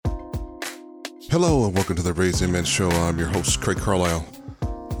Hello and welcome to the Raising Men Show. I'm your host, Craig Carlisle.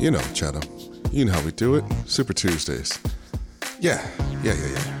 You know, Chatham. You know how we do it. Super Tuesdays. Yeah.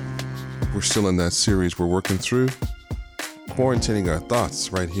 We're still in that series we're working through. Quarantining our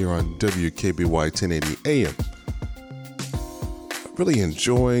thoughts right here on WKBY 1080 AM. Really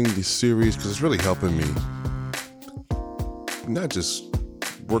enjoying the series because it's really helping me. Not just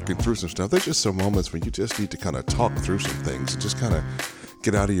working through some stuff. There's just some moments when you just need to kind of talk through some things and just kind of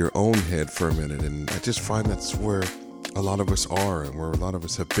get out of your own head for a minute. And I just find that's where a lot of us are and where a lot of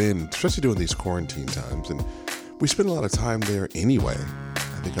us have been, especially during these quarantine times. And we spend a lot of time there anyway, I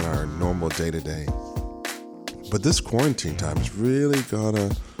think, in our normal day-to-day. But this quarantine time is really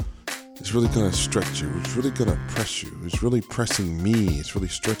gonna stretch you. It's really gonna press you. It's really pressing me. It's really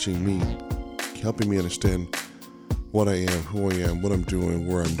stretching me, helping me understand what I am, who I am, what I'm doing,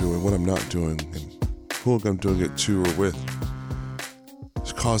 where I'm doing, what I'm not doing, and who I'm doing it to or with.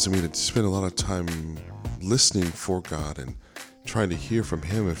 It's causing me to spend a lot of time listening for God and trying to hear from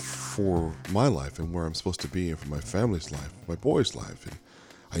Him and for my life and where I'm supposed to be and for my family's life, my boy's life. And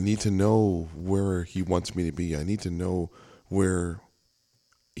I need to know where He wants me to be. I need to know where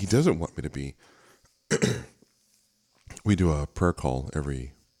He doesn't want me to be. We do a prayer call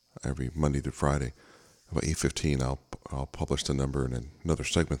every Monday through Friday. About 8:15, I'll publish the number in another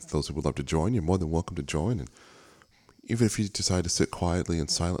segment. Those who would love to join, you're more than welcome to join. And even if you decide to sit quietly and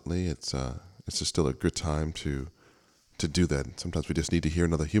silently, it's just still a good time to do that. And sometimes we just need to hear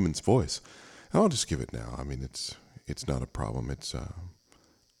another human's voice. And I'll just give it now. I mean, it's not a problem. I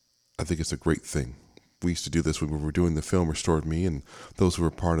think it's a great thing. We used to do this when we were doing the film Restored Me, and those who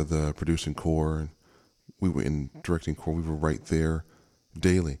were part of the producing corps, and we were in directing corps, we were right there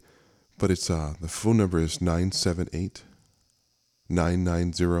daily. But it's the phone number is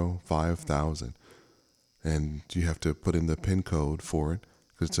 978-990-5000. And you have to put in the PIN code for it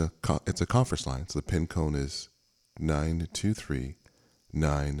because it's a conference line. So the PIN code is 923-923.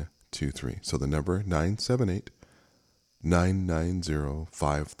 So the number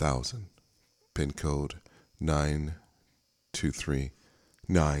 978-990-5000. PIN code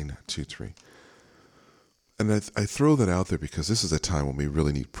 923-923. And I throw that out there because this is a time when we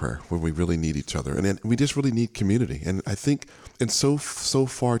really need prayer, when we really need each other, and we just really need community. And I think, and so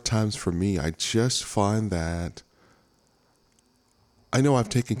far times for me, I just find that I know I've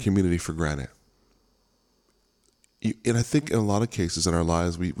taken community for granted. And I think in a lot of cases in our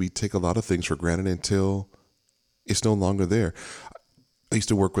lives, we take a lot of things for granted until it's no longer there. I used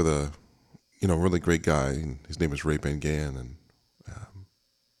to work with a really great guy, and his name is Ray Bengan, and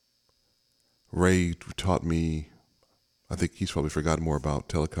Ray taught me, I think he's probably forgotten more about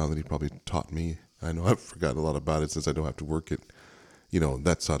telecom than he probably taught me. I know I've forgotten a lot about it since I don't have to work at,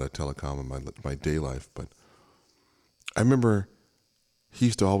 that side of telecom in my day life. But I remember he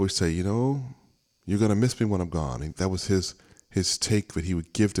used to always say, you're going to miss me when I'm gone. And that was his take that he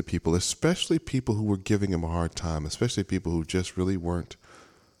would give to people, especially people who were giving him a hard time, especially people who just really weren't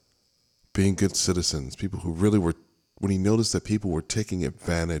being good citizens, people who really were, when he noticed that people were taking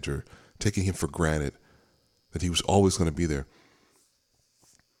advantage or taking him for granted, that he was always going to be there.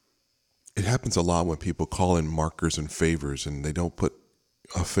 It happens a lot when people call in markers and favors and they don't put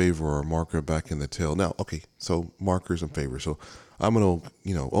a favor or a marker back in the tail. Now, okay, so markers and favors. So I'm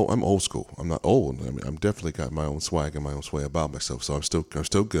I'm old school. I'm not old. I mean, I'm definitely got my own swag and my own sway about myself. So I'm still good,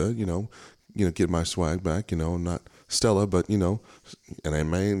 get my swag back, I'm not Stella, but, and I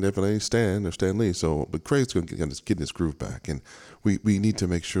may definitely Stan or Stan Lee. So, but Craig's going to get his groove back. And we need to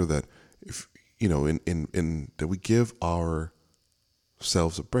make sure that, if that we give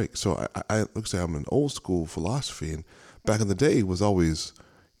ourselves a break. So I look, say I'm an old school philosophy, and back in the day it was always,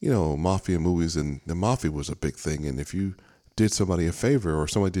 mafia movies, and the mafia was a big thing. And if you did somebody a favor, or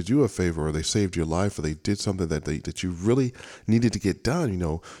somebody did you a favor, or they saved your life, or they did something that you really needed to get done,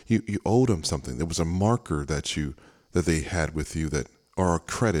 you owed them something. There was a marker that they had with you, or a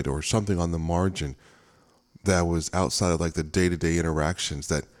credit or something on the margin that was outside of like the day-to-day interactions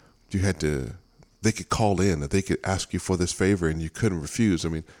that they could call in, that they could ask you for this favor and you couldn't refuse. I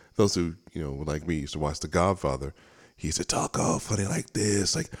mean, those who, like me, used to watch The Godfather, he used to talk all funny like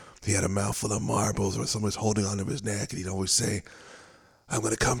this, like he had a mouthful of marbles or someone's holding onto his neck, and he'd always say, I'm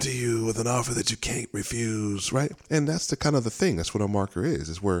going to come to you with an offer that you can't refuse, right? And that's the kind of the thing. That's what a marker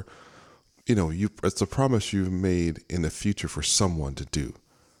is where, it's a promise you've made in the future for someone to do.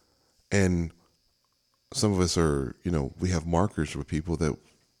 And some of us are, we have markers with people that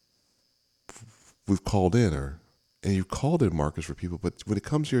we've called in, and you've called in markers for people, but when it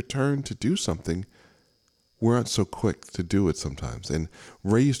comes to your turn to do something, we aren't so quick to do it sometimes. And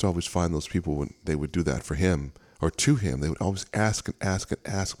Ray used to always find those people when they would do that for him or to him. They would always ask and ask and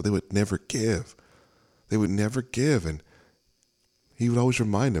ask, but they would never give. They would never give. And he would always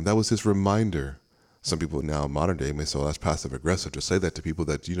remind them. That was his reminder. Some people now in modern day may say, well, that's passive aggressive to say that to people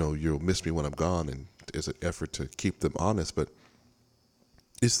that, you'll miss me when I'm gone. And it's an effort to keep them honest. But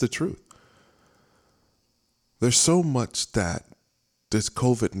it's the truth. There's so much that this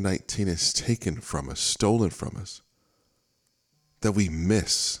COVID-19 is taken from us, stolen from us, that we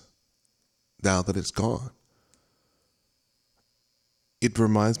miss now that it's gone. It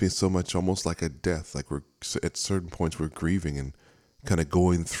reminds me so much, almost like a death, like we're at certain points we're grieving and kind of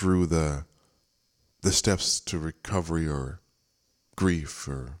going through the steps to recovery or grief,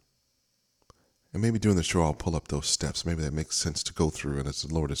 and maybe during the show I'll pull up those steps. Maybe that makes sense to go through, and as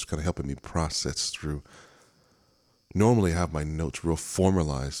the Lord is kind of helping me process through. Normally I have my notes real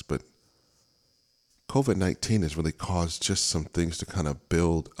formalized, but COVID-19 has really caused just some things to kind of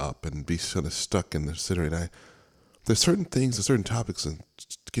build up and be sort of stuck in the center. And there's certain things and certain topics and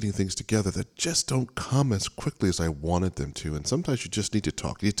getting things together that just don't come as quickly as I wanted them to. And sometimes you just need to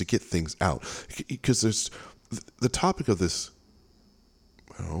talk. You need to get things out. Because there's the topic of this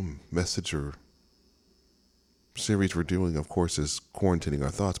message or series we're doing, of course, is quarantining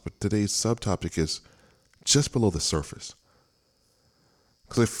our thoughts. But today's subtopic is just below the surface.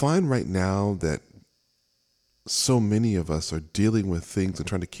 Because I find right now that so many of us are dealing with things and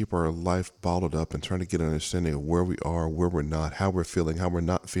trying to keep our life bottled up and trying to get an understanding of where we are, where we're not, how we're feeling, how we're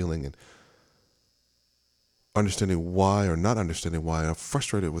not feeling, and understanding why or not understanding why. I'm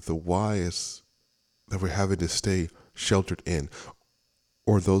frustrated with the why is that we're having to stay sheltered in.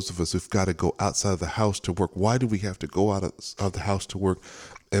 Or those of us who've got to go outside of the house to work. Why do we have to go out of the house to work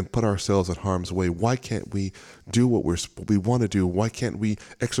and put ourselves in harm's way? Why can't we do what we want to do? Why can't we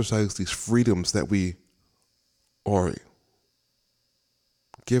exercise these freedoms that we are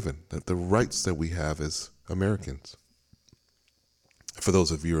given, that the rights that we have as Americans? For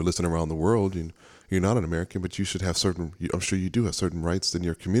those of you who are listening around the world, you're not an American, but you should have I'm sure you do have certain rights in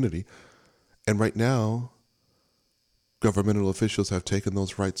your community. And right now, governmental officials have taken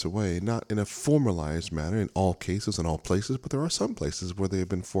those rights away, not in a formalized manner in all cases, in all places, but there are some places where they have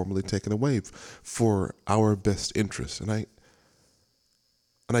been formally taken away for our best interests. And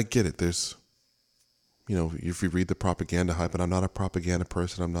I get it. There's, if you read the propaganda hype, and I'm not a propaganda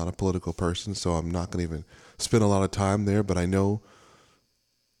person, I'm not a political person, so I'm not going to even spend a lot of time there, but I know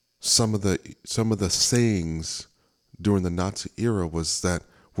some of the sayings during the Nazi era was that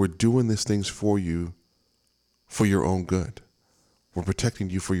we're doing these things for you for your own good. We're protecting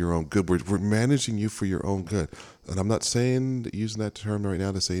you for your own good. We're managing you for your own good. And I'm not using that term right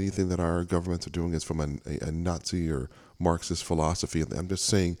now to say anything that our governments are doing is from a Nazi or Marxist philosophy. I'm just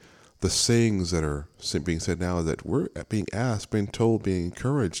saying the sayings that are being said now that we're being asked, being told, being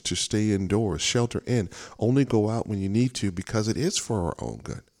encouraged to stay indoors, shelter in, only go out when you need to because it is for our own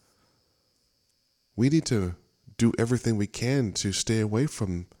good. We need to do everything we can to stay away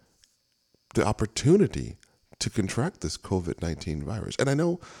from the opportunity to contract this COVID-19 virus. And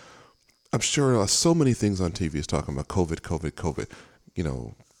I'm sure so many things on TV is talking about COVID,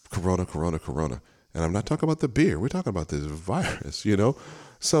 corona. And I'm not talking about the beer. We're talking about this virus,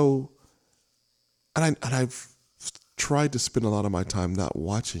 So, and I've tried to spend a lot of my time not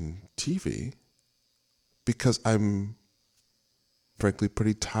watching TV because I'm frankly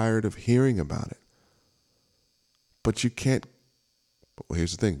pretty tired of hearing about it. But here's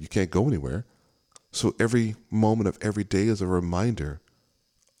the thing, you can't go anywhere. So every moment of every day is a reminder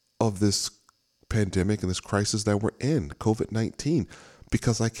of this pandemic and this crisis that we're in, COVID-19,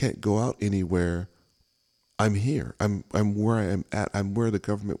 because I can't go out anywhere. I'm here. I'm where I am at. I'm where the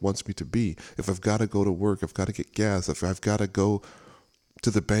government wants me to be. If I've got to go to work, I've got to get gas, if I've got to go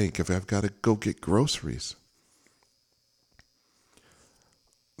to the bank, if I've got to go get groceries.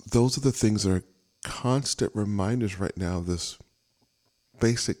 Those are the things that are constant reminders right now of this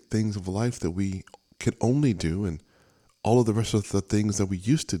basic things of life that we can only do, and all of the rest of the things that we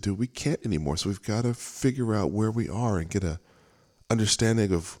used to do, we can't anymore. So we've got to figure out where we are and get a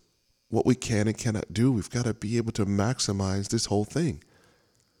understanding of what we can and cannot do. We've got to be able to maximize this whole thing.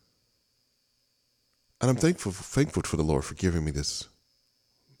 And I'm thankful for the Lord for giving me this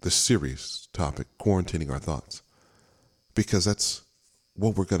series topic, quarantining our thoughts, because that's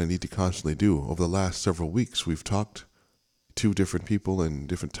what we're going to need to constantly do. Over the last several weeks, we've talked to different people and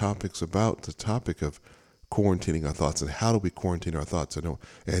different topics about the topic of quarantining our thoughts and how do we quarantine our thoughts. I know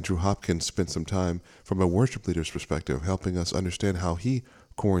Andrew Hopkins spent some time from a worship leader's perspective helping us understand how he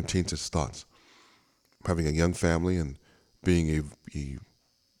quarantines his thoughts. Having a young family and being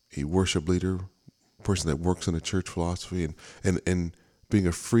a worship leader, person that works in a church philosophy, and being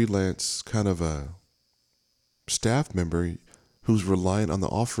a freelance kind of a staff member who's reliant on the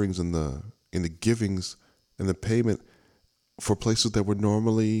offerings and the in the givings and the payment for places that were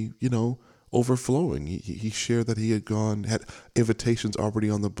normally, overflowing. He shared that he had invitations already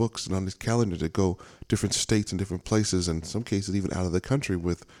on the books and on his calendar to go different states and different places, and in some cases even out of the country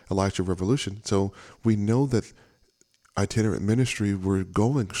with Elijah Revolution. So we know that itinerant ministry were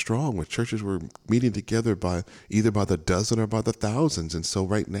going strong, where churches were meeting together either by the dozen or by the thousands. And so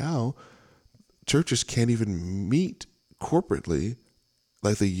right now, churches can't even meet corporately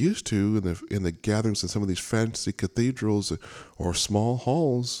like they used to in the gatherings in some of these fancy cathedrals or small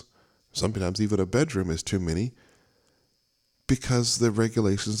halls. Sometimes even a bedroom is too many, because the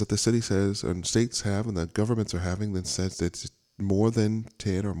regulations that the city says and states have and the governments are having that says that it's more than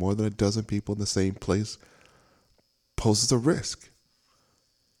 10 or more than a dozen people in the same place poses a risk.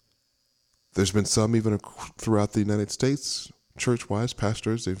 There's been some even throughout the United States, church-wise,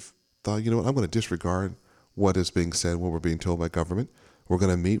 pastors, they've thought, I'm going to disregard what is being said, what we're being told by government. We're going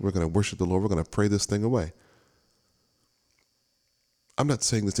to meet, we're going to worship the Lord, we're going to pray this thing away. I'm not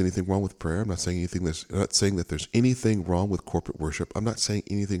saying there's anything wrong with prayer. I'm not saying that there's anything wrong with corporate worship. I'm not saying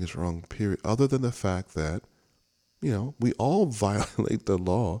anything is wrong, period, other than the fact that, we all violate the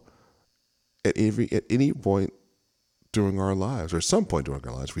law at any point during our lives, or some point during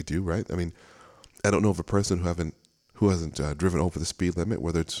our lives. We do, right? I mean, I don't know of a person who hasn't driven over the speed limit,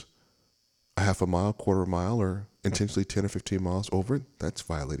 whether it's a half a mile, quarter mile, or intentionally 10 or 15 miles over it. That's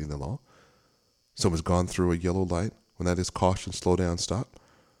violating the law. Someone's gone through a yellow light. When that is caution, slow down, stop.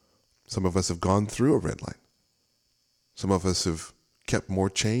 Some of us have gone through a red light. Some of us have kept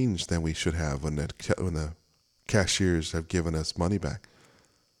more change than we should have when the cashiers have given us money back.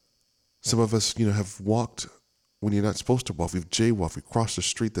 Some of us, have walked when you're not supposed to walk. We've jaywalked. We've crossed the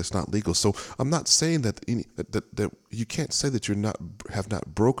street that's not legal. So I'm not saying that you can't say that have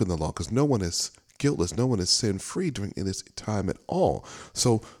not broken the law, because no one is guiltless. No one is sin-free during this time at all.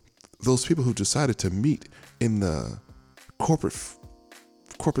 So those people who decided to meet in the corporate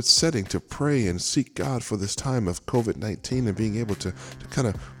setting to pray and seek God for this time of COVID-19, and being able to kind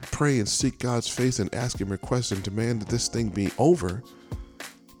of pray and seek God's face and ask Him requests and demand that this thing be over,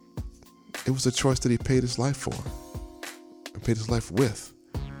 it was a choice that He paid His life for and paid His life with.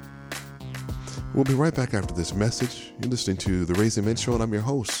 We'll be right back after this message. You're listening to The Raising Men Show, and I'm your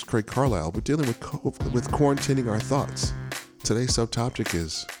host, Craig Carlisle. We're dealing with quarantining our thoughts. Today's subtopic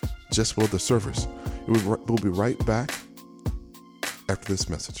is just below the surface. We'll be right back after this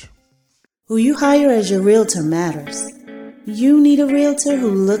message. Who you hire as your realtor matters. You need a realtor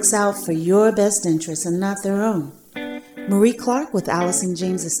who looks out for your best interests and not their own. Marie Clark with Allison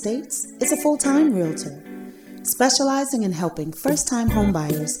James Estates is a full-time realtor, specializing in helping first-time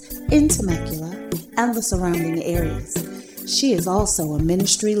homebuyers in Temecula and the surrounding areas. She is also a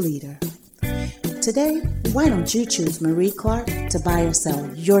ministry leader. Today, why don't you choose Marie Clark to buy or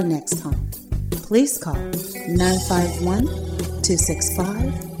sell your next home? Please call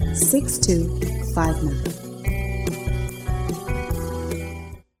 951-265-6259.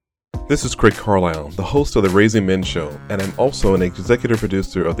 This is Craig Carlisle, the host of The Raising Men Show, and I'm also an executive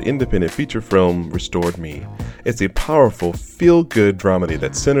producer of the independent feature film Restored Me. It's a powerful, feel-good dramedy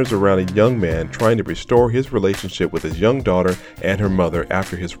that centers around a young man trying to restore his relationship with his young daughter and her mother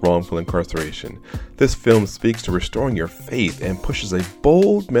after his wrongful incarceration. This film speaks to restoring your faith and pushes a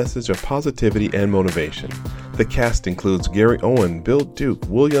bold message of positivity and motivation. The cast includes Gary Owen, Bill Duke,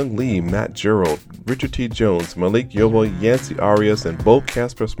 Will Young Lee, Matt Gerald, Richard T. Jones, Malik Yoba, Yancey Arias, and Bo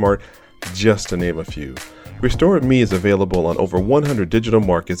Casper Smart, just to name a few. Restored Me is available on over 100 digital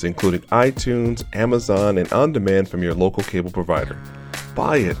markets, including iTunes, Amazon, and on demand from your local cable provider.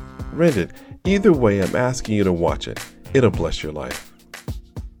 Buy it, rent it. Either way, I'm asking you to watch it. It'll bless your life.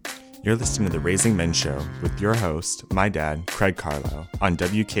 You're listening to The Raising Men Show with your host, my dad, Craig Carlisle, on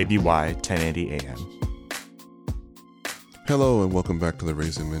WKBY 1080 AM. Hello and welcome back to The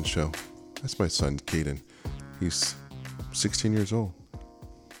Raising Men Show. That's my son, Caden. He's 16 years old.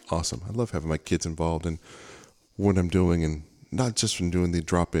 Awesome. I love having my kids involved in what I'm doing, and not just from doing the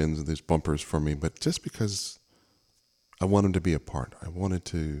drop-ins and these bumpers for me, but just because I want them to be a part. I wanted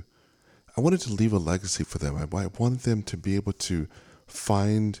to leave a legacy for them. I wanted them to be able to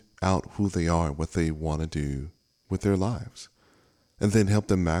find out who they are, what they want to do with their lives, and then help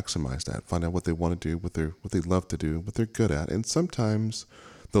them maximize that. Find out what they want to do, what they love to do, what they're good at. And sometimes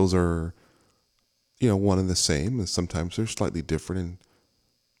those are, one and the same, and sometimes they're slightly different. And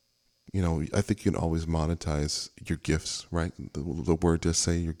I think you can always monetize your gifts, right? The word does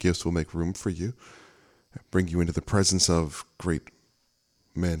say your gifts will make room for you, bring you into the presence of great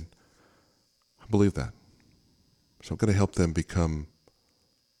men. I believe that. So I'm going to help them become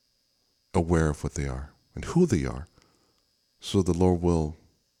aware of what they are and who they are, so the Lord will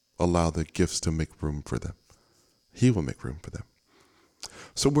allow the gifts to make room for them. He will make room for them.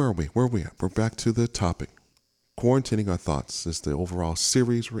 So where are we? Where are we at? We're back to the topic. Quarantining our thoughts is the overall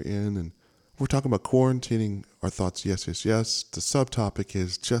series we're in, and we're talking about quarantining our thoughts. Yes, yes, yes. The subtopic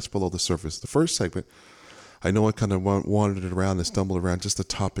is just below the surface. The first segment, I know I kind of wandered around and stumbled around just the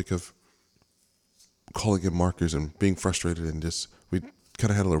topic of calling in markers and being frustrated, and just we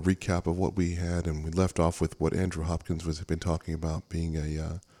kind of had a little recap of what we had, and we left off with what Andrew Hopkins has been talking about, being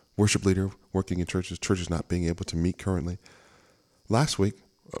a worship leader working in churches not being able to meet currently. Last week,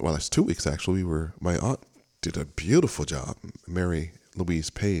 well, that's 2 weeks actually, my aunt did a beautiful job, Mary Louise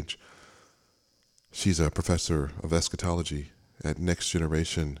Page. She's a professor of eschatology at Next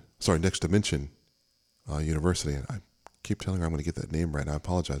Dimension University, and I keep telling her I'm going to get that name right. I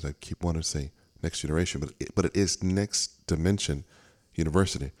apologize. I keep wanting to say Next Generation, but it is Next Dimension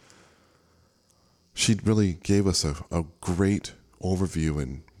University. She really gave us a great overview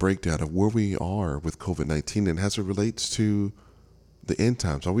and breakdown of where we are with COVID-19 and as it relates to the end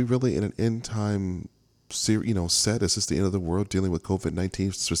times. Are we really in an end time set? Is this the end of the world dealing with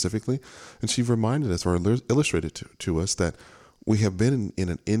COVID-19 specifically? And she reminded us or illustrated to us that we have been in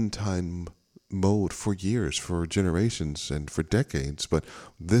an end time mode for years, for generations, and for decades, but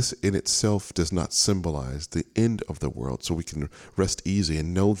this in itself does not symbolize the end of the world. So we can rest easy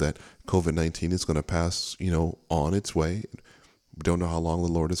and know that COVID-19 is going to pass, on its way. We don't know how long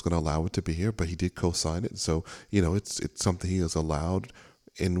the Lord is going to allow it to be here, but he did co-sign it. So, it's something he has allowed,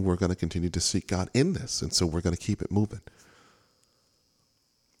 and we're going to continue to seek God in this. And so we're going to keep it moving.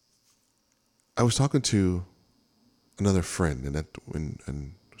 I was talking to another friend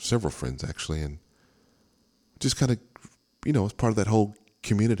and several friends actually, and just kind of, it's part of that whole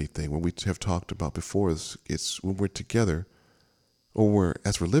community thing when we have talked about before it's when we're together or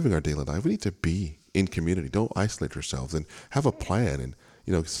as we're living our daily life, we need to be in community. Don't isolate yourselves and have a plan and,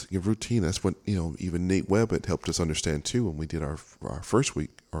 your routine. That's what, even Nate Webb had helped us understand too when we did our first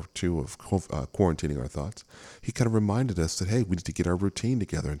week or two of quarantining our thoughts. He kind of reminded us that, hey, we need to get our routine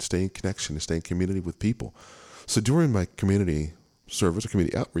together and stay in connection and stay in community with people. So during my community service or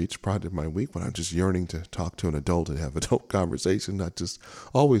community outreach part of my week, when I'm just yearning to talk to an adult and have adult conversation, not just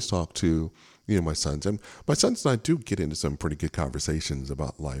always talk to, my sons. And my sons and I do get into some pretty good conversations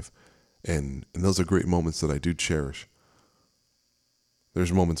about life. And those are great moments that I do cherish.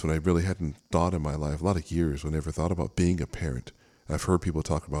 There's moments when I really hadn't thought in my life, a lot of years, when I never thought about being a parent. I've heard people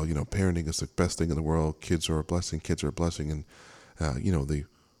talk about, parenting is the best thing in the world. Kids are a blessing. And,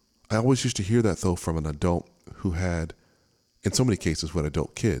 I always used to hear that though from an adult who had, in so many cases, with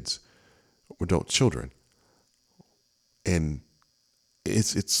adult kids, adult children. And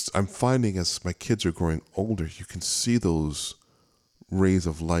I'm finding as my kids are growing older, you can see those rays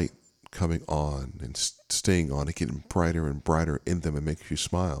of light coming on and staying on and getting brighter and brighter in them and makes you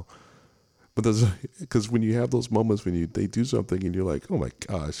smile. But because when you have those moments when they do something and you're like, oh my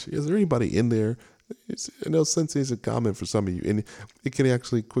gosh, is there anybody in there? I know since it's a comment for some of you, and it can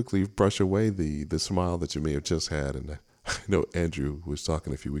actually quickly brush away the smile that you may have just had. And I know Andrew was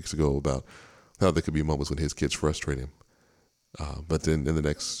talking a few weeks ago about how there could be moments when his kids frustrate him. But then in the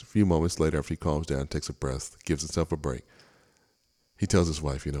next few moments later, after he calms down, takes a breath, gives himself a break, he tells his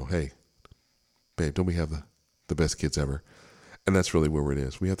wife, hey, babe, don't we have the best kids ever? And that's really where it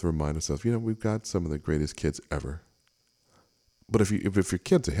is. We have to remind ourselves, we've got some of the greatest kids ever. But if your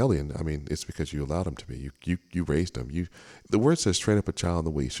kid's a hellion, it's because you allowed him to be. You raised him. The word says, train up a child in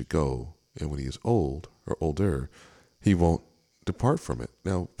the way he should go, and when he is old or older, he won't depart from it.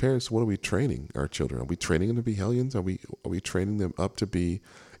 Now, parents, what are we training our children? Are we training them to be hellions? Are we training them up to be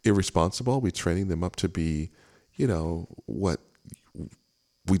irresponsible? Are we training them up to be, what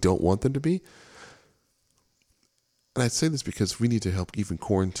we don't want them to be? And I say this because we need to help even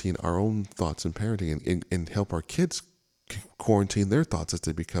quarantine our own thoughts in parenting and help our kids quarantine their thoughts as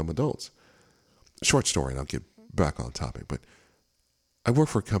they become adults. Short story, and I'll get back on topic, but I work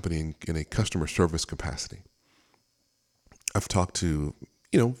for a company in a customer service capacity. I've talked to,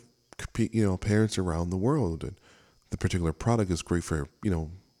 parents around the world, and the particular product is great for,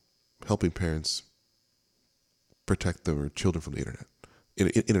 helping parents protect their children from the internet.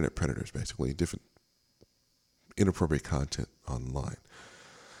 Internet predators, basically, different inappropriate content online.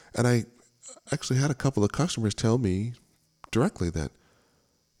 And I actually had a couple of customers tell me directly that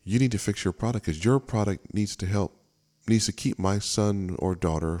you need to fix your product because your product needs to keep my son or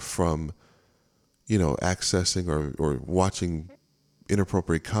daughter from, accessing or watching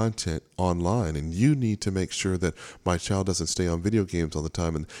inappropriate content online. And you need to make sure that my child doesn't stay on video games all the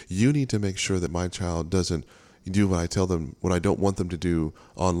time. And you need to make sure that my child doesn't do what I tell them, what I don't want them to do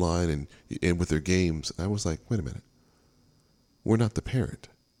online and with their games. And I was like, wait a minute. We're not the parent.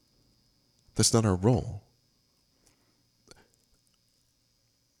 That's not our role.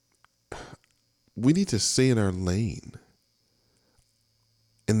 We need to stay in our lane.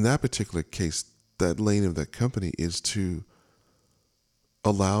 In that particular case, that lane of that company is to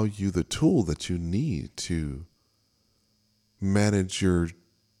allow you the tool that you need to manage your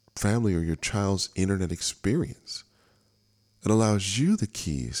family or your child's internet experience. It allows you the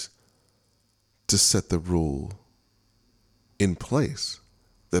keys to set the rule in place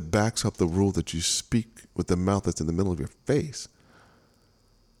that backs up the rule that you speak with the mouth that's in the middle of your face.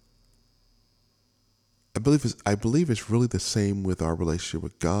 I believe it's really the same with our relationship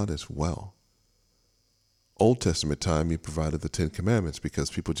with God as well. Old Testament time, he provided the 10 Commandments because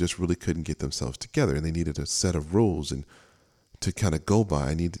people just really couldn't get themselves together and they needed a set of rules and to kind of go by.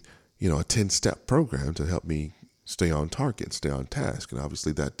 I need, a 10-step program to help me stay on target, stay on task. And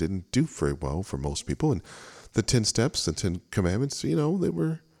obviously that didn't do very well for most people. And the 10 steps, the 10 Commandments, they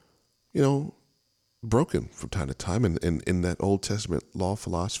were, broken from time to time. And in that Old Testament law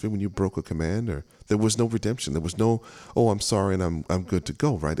philosophy, when you broke a command, or there was no redemption, there was no, oh, I'm sorry and I'm good to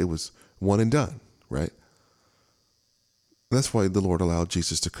go, right? It was one and done, right? And that's why the Lord allowed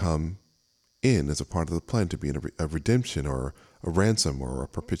Jesus to come in as a part of the plan to be a redemption or a ransom or a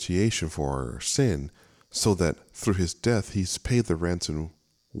propitiation for our sin, so that through his death, he's paid the ransom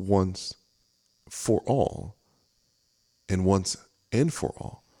once for all and once and for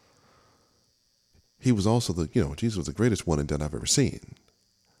all. He was also Jesus was the greatest one and done I've ever seen.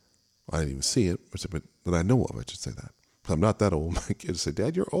 I didn't even see it, but that I know of, I should say that. I'm not that old. My kids say,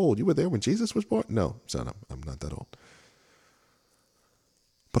 Dad, you're old. You were there when Jesus was born? No, son, I'm not that old.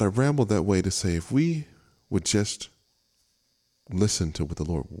 But I rambled that way to say, if we would just listen to what the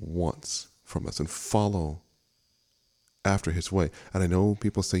Lord wants from us and follow after his way. And I know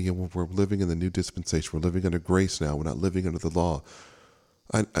people say, we're living in the new dispensation. We're living under grace now. We're not living under the law.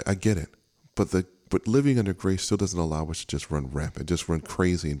 I get it. But living under grace still doesn't allow us to just run rampant, just run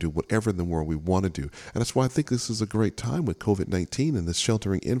crazy and do whatever in the world we want to do. And that's why I think this is a great time with COVID-19 and this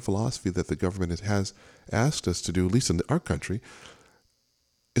sheltering in philosophy that the government has asked us to do, at least in our country,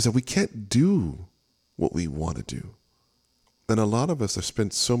 is that we can't do what we want to do. And a lot of us have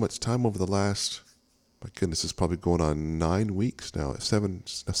spent so much time over the last, my goodness, it's probably going on 9 weeks now, 7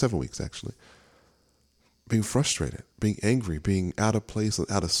 weeks actually, being frustrated, being angry, being out of place and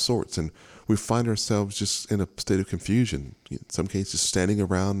out of sorts. And we find ourselves just in a state of confusion. In some cases, standing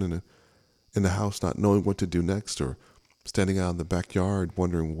around in the house not knowing what to do next, or standing out in the backyard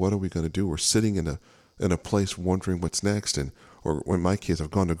wondering what are we going to do, or sitting in a place wondering what's next. Or when my kids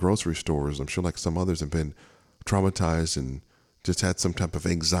have gone to grocery stores, I'm sure like some others have been traumatized and just had some type of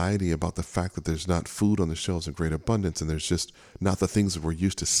anxiety about the fact that there's not food on the shelves in great abundance and there's just not the things that we're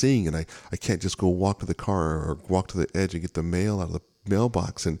used to seeing. And I can't just go walk to the car or walk to the edge and get the mail out of the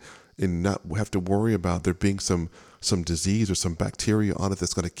mailbox and not have to worry about there being some disease or some bacteria on it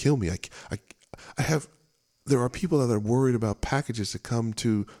that's going to kill me. There are people that are worried about packages that come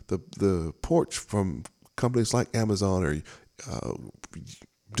to the porch from companies like Amazon or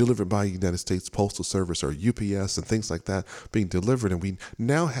delivered by United States Postal Service or UPS and things like that being delivered. And we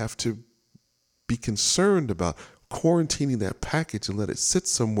now have to be concerned about quarantining that package and let it sit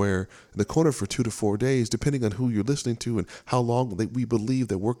somewhere in the corner for 2 to 4 days, depending on who you're listening to and how long we believe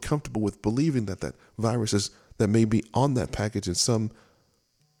that we're comfortable with believing that virus that may be on that package in some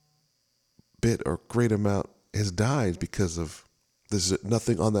bit or great amount has died because of there's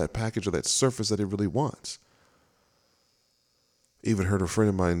nothing on that package or that surface that it really wants. Even heard a friend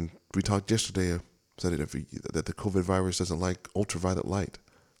of mine, we talked yesterday, said that the COVID virus doesn't like ultraviolet light.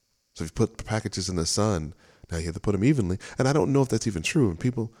 So if you put packages in the sun, now you have to put them evenly. And I don't know if that's even true. And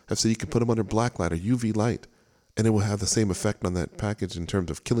people have said you can put them under black light or UV light, and it will have the same effect on that package in terms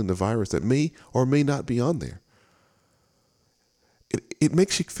of killing the virus that may or may not be on there. It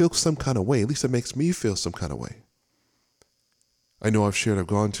makes you feel some kind of way. At least it makes me feel some kind of way. I know I've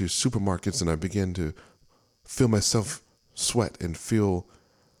gone to supermarkets and I begin to feel myself sweat and feel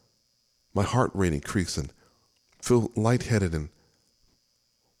my heart rate increase and feel lightheaded. And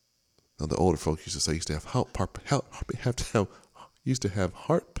the older folks used to say, used to have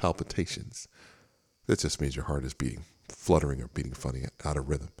heart palpitations. That just means your heart is fluttering or beating funny, out of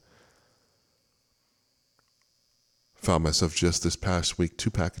rhythm. Found myself just this past week, 2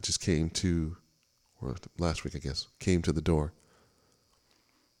 packages or last week I guess, came to the door.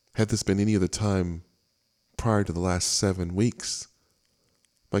 Had this been any other time prior to the last 7 weeks,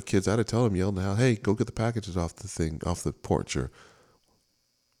 my kids, I'd have told them, yelling out, hey, go get the packages off the porch. Or,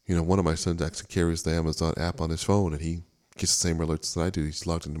 one of my sons actually carries the Amazon app on his phone and he gets the same alerts that I do. He's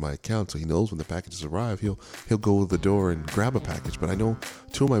logged into my account, so he knows when the packages arrive. He'll go to the door and grab a package. But I know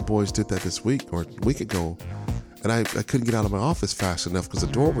 2 of my boys did that this week or a week ago, and I couldn't get out of my office fast enough because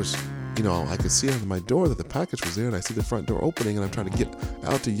the door was, I could see out of my door that the package was there, and I see the front door opening, and I'm trying to get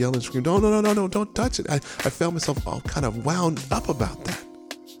out to yell and scream, no, don't touch it. I found myself all kind of wound up about that.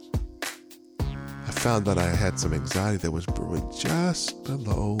 I found that I had some anxiety that was brewing just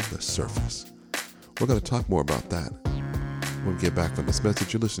below the surface. We're going to talk more about that when we get back from this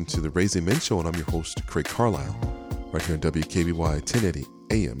message. You're listening to the Raising Men Show, and I'm your host, Craig Carlisle, right here on WKBY 1080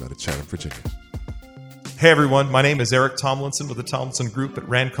 AM out of Chatham, Virginia. Hey everyone, my name is Eric Tomlinson with the Tomlinson Group at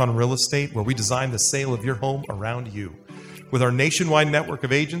Rancon Real Estate, where we design the sale of your home around you. With our nationwide network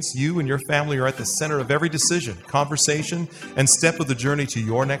of agents, you and your family are at the center of every decision, conversation, and step of the journey to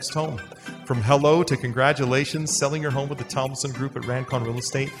your next home. From hello to congratulations, selling your home with the Tomlinson Group at Rancon Real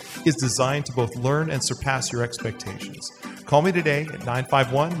Estate is designed to both learn and surpass your expectations. Call me today at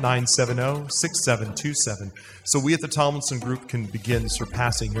 951-970-6727 so we at the Tomlinson Group can begin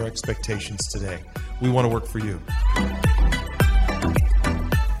surpassing your expectations today. We want to work for you.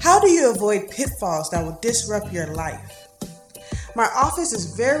 How do you avoid pitfalls that will disrupt your life? My office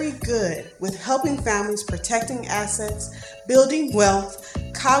is very good with helping families protecting assets, building wealth,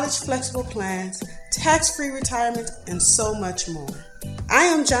 college flexible plans, tax-free retirement, and so much more. I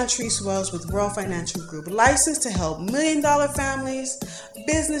am John Treese Wells with Royal Financial Group, licensed to help $1 million families,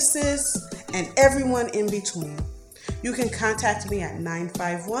 businesses, and everyone in between. You can contact me at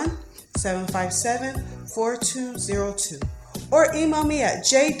 951-757-4202 or email me at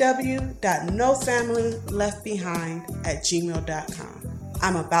jw.nofamilyleftbehind@gmail.com.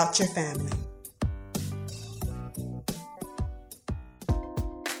 I'm about your family.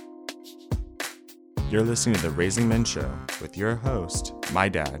 You're listening to The Raising Men Show with your host, my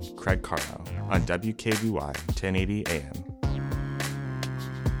dad, Craig Carlisle, on WKBY 1080 AM.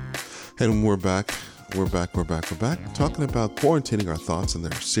 And we're back. We're back talking about quarantining our thoughts in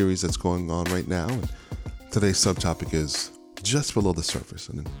their series that's going on right now. And today's subtopic is just below the surface.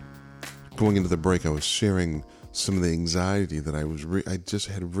 And going into the break, I was sharing some of the anxiety that I just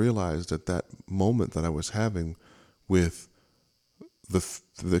had realized at that moment that I was having with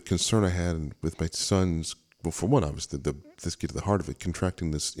the concern I had with my son's, well, for one, obviously, this get to the heart of it,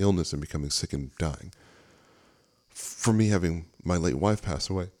 contracting this illness and becoming sick and dying. For me, having my late wife pass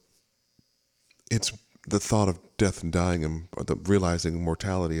away, it's the thought of death and dying and the realizing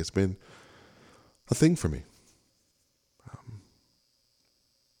mortality has been a thing for me.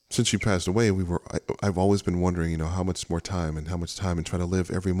 Since she passed away, I've always been wondering, how much more time and trying to live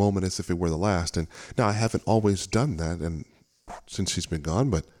every moment as if it were the last. And now I haven't always done that, and since she's been gone,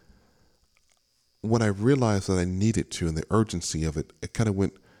 but when I realized that I needed to and the urgency of it, it kind of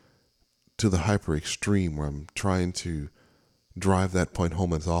went to the hyper extreme where I'm trying to drive that point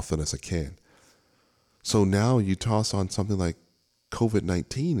home as often as I can. So now you toss on something like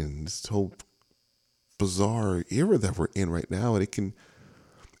COVID-19 and this whole bizarre era that we're in right now, and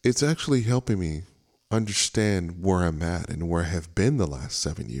it's actually helping me understand where I'm at and where I have been the last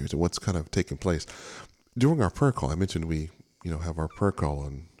 7 years and what's kind of taken place. During our prayer call, I mentioned we have our prayer call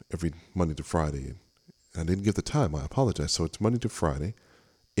on every Monday to Friday. I didn't give the time. I apologize. So it's Monday to Friday,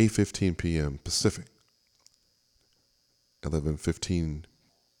 8:15 p.m. Pacific, 11:15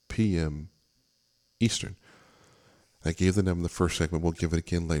 p.m. Eastern. I gave the number the first segment. We'll give it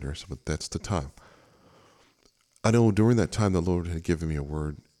again later, but that's the time. I know during that time the Lord had given me a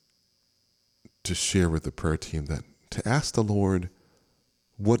word to share with the prayer team, that to ask the Lord,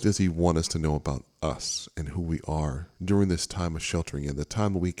 what does he want us to know about us and who we are during this time of sheltering in, the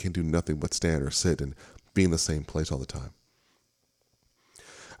time when we can do nothing but stand or sit and be in the same place all the time?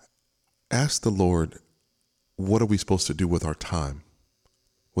 Ask the Lord, what are we supposed to do with our time,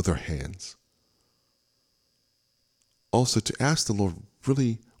 with our hands? Also to ask the Lord,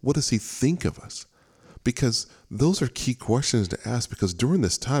 really, what does he think of us? Because those are key questions to ask, because during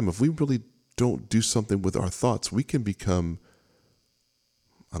this time, if we really don't do something with our thoughts, we can become,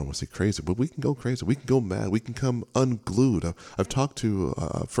 I don't want to say crazy, but we can go crazy. We can go mad. We can come unglued. I've talked to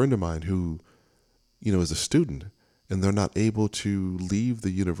a friend of mine who, is a student, and they're not able to leave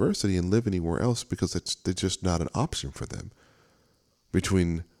the university and live anywhere else because it's just not an option for them.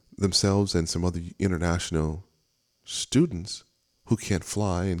 Between themselves and some other international students who can't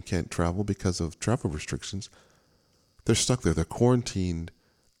fly and can't travel because of travel restrictions, they're stuck there. They're quarantined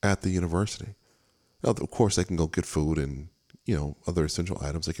at the university. Now, of course, they can go get food and other essential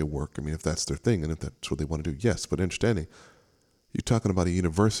items. They can work. I mean, if that's their thing and if that's what they want to do, yes. But understanding, you're talking about a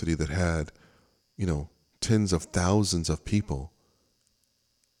university that had, tens of thousands of people,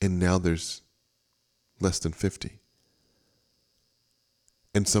 and now there's less than 50.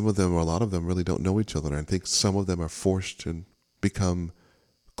 And some of them, or a lot of them, really don't know each other. And I think some of them are forced to become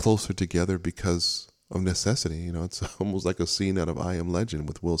closer together because of necessity. You know, it's almost like a scene out of I Am Legend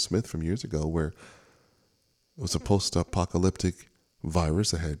with Will Smith from years ago, where it was a post-apocalyptic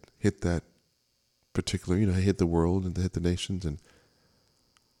virus that had hit that particular, hit the world and hit the nations. And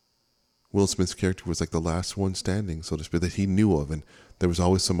Will Smith's character was like the last one standing, so to speak, that he knew of. And there was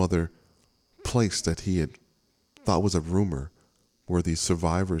always some other place that he had thought was a rumor where these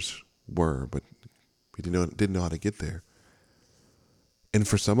survivors were, but he didn't know how to get there. And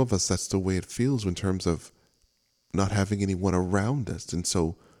for some of us, that's the way it feels in terms of not having anyone around us. And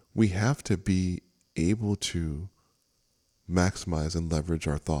so we have to be able to maximize and leverage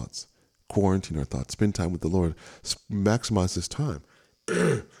our thoughts, quarantine our thoughts, spend time with the Lord, maximize this time.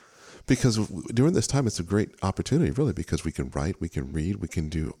 Because during this time, it's a great opportunity, really, because we can write, we can read, we can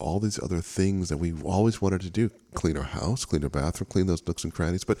do all these other things that we've always wanted to do. Clean our house, clean our bathroom, clean those nooks and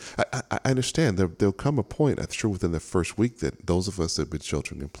crannies. But I understand there'll come a point, I'm sure within the first week, that those of us that have been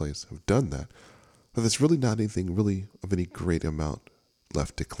sheltering in place have done that, but there's really not anything really of any great amount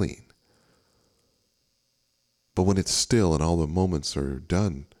left to clean. But when it's still and all the moments are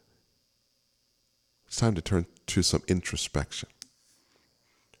done, it's time to turn to some introspection.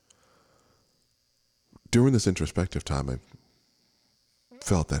 During this introspective time, I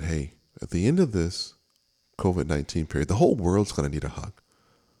felt that, hey, at the end of this COVID-19 period, the whole world's going to need a hug.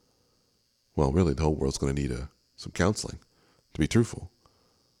 Well, really, the whole world's going to need some counseling, to be truthful,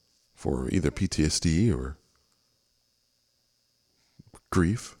 for either PTSD or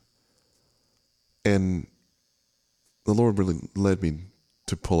grief. And the Lord really led me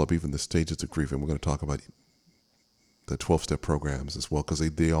to pull up even the stages of grief, and we're going to talk about the 12-step programs as well, because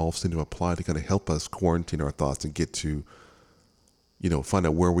they all seem to apply to kind of help us quarantine our thoughts and get to, find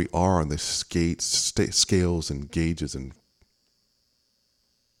out where we are on the scales and gauges and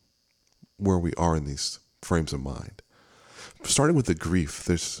where we are in these frames of mind. Starting with the grief,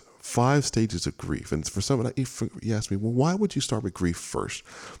 there's 5 stages of grief. And for someone, you ask me, well, why would you start with grief first?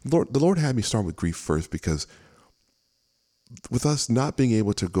 The Lord had me start with grief first because with us not being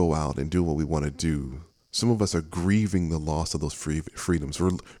able to go out and do what we want to do, some of us are grieving the loss of those freedoms.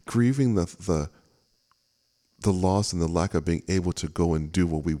 We're grieving the loss and the lack of being able to go and do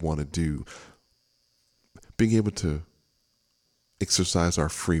what we want to do. Being able to exercise our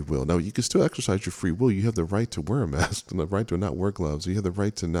free will. Now, you can still exercise your free will. You have the right to wear a mask and the right to not wear gloves. You have the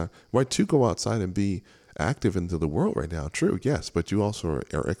right to go outside and be active into the world right now. True, yes, but you also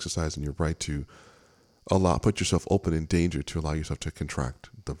are exercising your right to put yourself open in danger to allow yourself to contract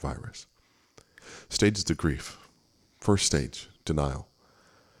the virus. Stages of grief. First stage, denial.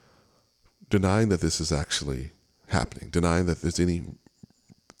 Denying that this is actually happening. Denying that there's anything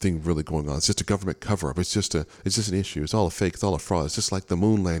really going on. It's just a government cover-up. It's just an issue. It's all a fake. It's all a fraud. It's just like the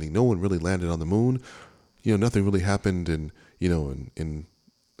moon landing. No one really landed on the moon. Nothing really happened in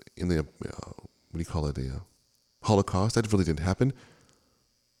the the Holocaust. That really didn't happen.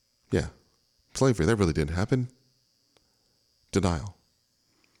 Yeah. Slavery, that really didn't happen. Denial.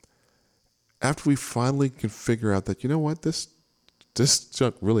 After we finally can figure out that, this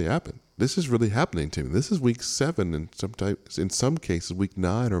junk really happened. This is really happening to me. This is week 7 and sometimes, in some cases, week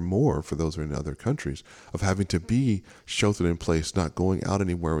 9 or more for those who are in other countries of having to be sheltered in place, not going out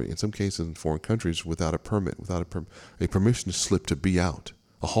anywhere, in some cases in foreign countries without a permit, without a permission slip to be out,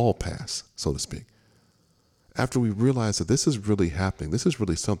 a hall pass, so to speak. After we realize that this is really happening, this is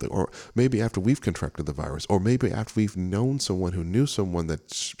really something, or maybe after we've contracted the virus, or maybe after we've known someone who knew someone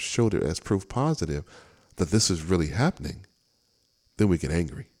that showed it as proof positive that this is really happening, then we get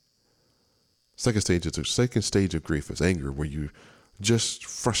angry. Second stage of grief is anger, where you're just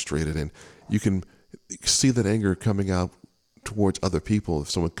frustrated and you can see that anger coming out towards other people. If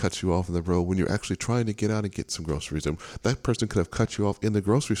someone cuts you off in the road when you're actually trying to get out and get some groceries, and that person could have cut you off in the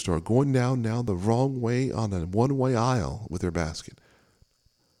grocery store, going down the wrong way on a one-way aisle with their basket.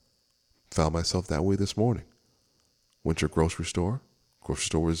 Found myself that way this morning. Went to a grocery store. Grocery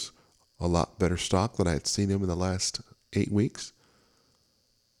store was a lot better stocked than I had seen him in the last 8 weeks.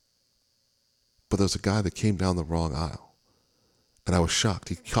 But there was a guy that came down the wrong aisle, and I was shocked.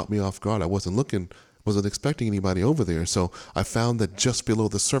 He caught me off guard. I wasn't expecting anybody over there. So I found that just below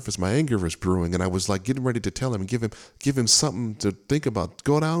the surface, my anger was brewing, and I was like getting ready to tell him and give him something to think about.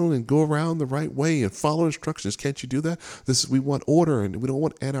 Go down and go around the right way and follow instructions. Can't you do that? We want order, and we don't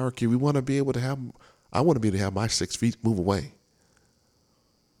want anarchy. I want to be able to have my 6 feet move away.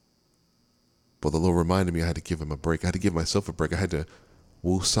 But the Lord reminded me I had to give him a break. I had to give myself a break. I had to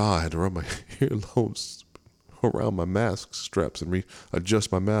woosah. I had to rub my earlobes around my mask straps and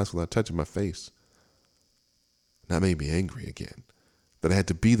readjust my mask without touching my face. That made me angry again, that I had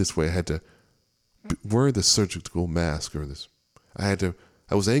to be this way. I had to wear this surgical mask or this.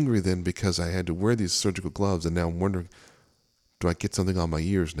 I was angry then because I had to wear these surgical gloves, and now I'm wondering, do I get something on my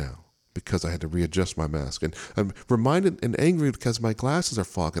ears now? Because I had to readjust my mask. And I'm reminded and angry because my glasses are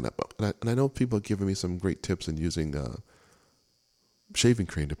fogging up. And I know people have given me some great tips in using shaving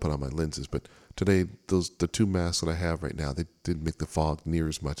cream to put on my lenses. But today, the two masks that I have right now, they didn't make the fog near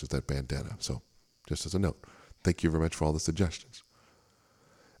as much as that bandana. So just as a note, thank you very much for all the suggestions.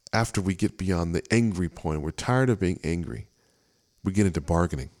 After we get beyond the angry point, we're tired of being angry, we get into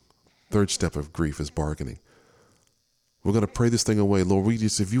bargaining. Third step of grief is bargaining. We're going to pray this thing away. Lord,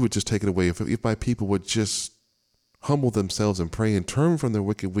 if you would just take it away, if my people would just humble themselves and pray and turn from their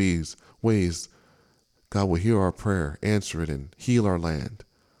wicked ways, God will hear our prayer, answer it, and heal our land.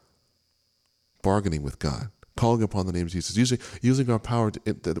 Bargaining with God, calling upon the name of Jesus, using our power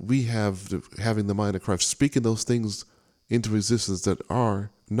that we have, having the mind of Christ, speaking those things into existence that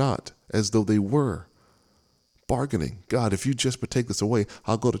are not as though they were. Bargaining. God, if you just would take this away,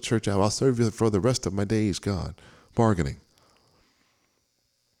 I'll go to church. I'll serve you for the rest of my days, God. Bargaining.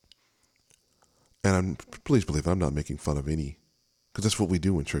 And please believe I'm not making fun of any, because that's what we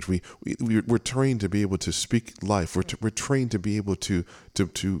do in church. We're trained to be able to speak life. We're trained to be able to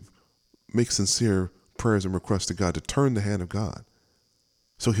make sincere prayers and requests to God, to turn the hand of God.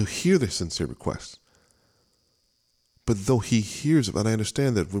 So he'll hear the sincere requests. But though he hears it, and I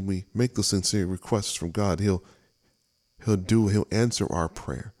understand that when we make those sincere requests from God, he'll answer our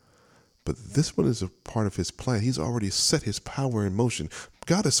prayer. But this one is a part of his plan. He's already set his power in motion.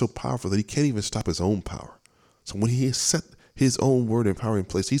 God is so powerful that he can't even stop his own power. So when he has set his own word and power in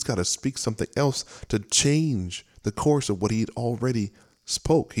place, he's got to speak something else to change the course of what he had already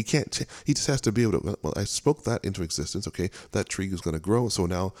spoke. He can't. He just has to be able to. Well, I spoke that into existence. Okay, that tree is going to grow. So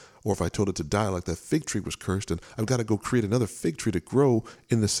now, or if I told it to die, like that fig tree was cursed, and I've got to go create another fig tree to grow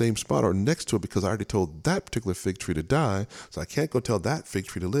in the same spot or next to it, because I already told that particular fig tree to die. So I can't go tell that fig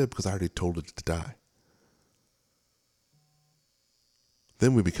tree to live because I already told it to die.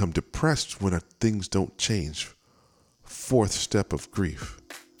 Then we become depressed when our things don't change. Fourth step of grief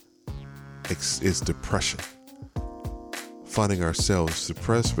is depression. Finding ourselves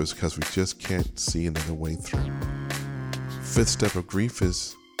depressed because we just can't see another way through. Fifth step of grief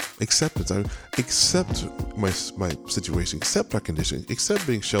is acceptance. I accept my situation, accept our condition, accept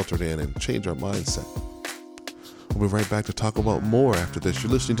being sheltered in, and change our mindset. We'll be right back to talk about more after this.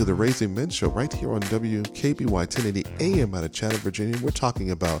 You're listening to the Raising Men Show right here on WKBY 1080 AM out of Chatham, Virginia. We're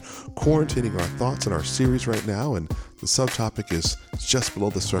talking about quarantining our thoughts in our series right now, and the subtopic is just below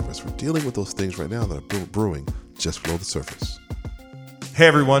the surface. We're dealing with those things right now that are brewing just below the surface. Hey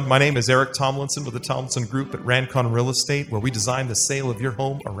everyone, my name is Eric Tomlinson with the Tomlinson Group at Rancon Real Estate, where we design the sale of your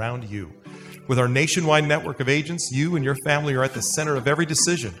home around you. With our nationwide network of agents, you and your family are at the center of every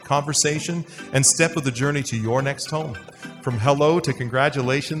decision, conversation, and step of the journey to your next home. From hello to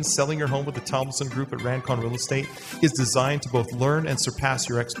congratulations, selling your home with the Tomlinson Group at Rancon Real Estate is designed to both learn and surpass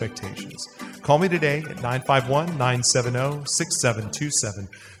your expectations. Call me today at 951-970-6727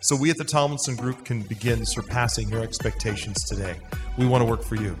 so we at the Tomlinson Group can begin surpassing your expectations today. We want to work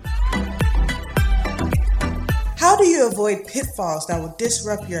for you. How do you avoid pitfalls that will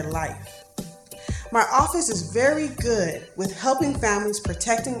disrupt your life? My office is very good with helping families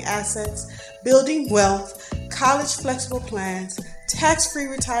protecting assets, building wealth, college flexible plans, tax-free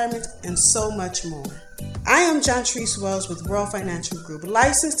retirement, and so much more. I am John Treese Wells with World Financial Group,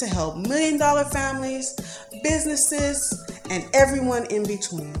 licensed to help million-dollar families, businesses, and everyone in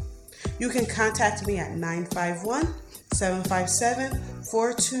between. You can contact me at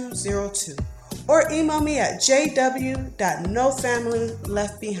 951-757-4202 or email me at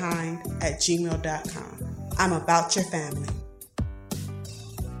jw.nofamilyleftbehind@gmail.com. I'm about your family.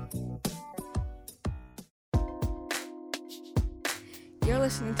 You're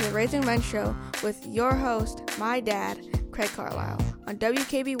listening to the Raising Men Show with your host, my dad, Craig Carlisle, on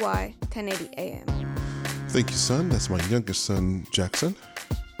WKBY 1080 AM. Thank you, son. That's my youngest son, Jackson.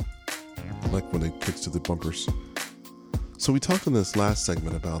 I like when it kicks to the bumpers. So we talked in this last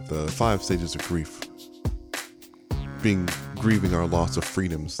segment about the 5 stages of grief. Grieving our loss of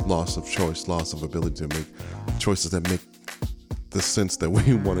freedoms, loss of choice, loss of ability to make choices that make the sense that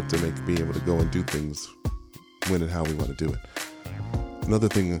we wanted to make, be able to go and do things when and how we want to do it. Another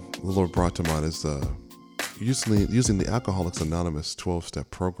thing the Lord brought to mind is using the Alcoholics Anonymous 12-step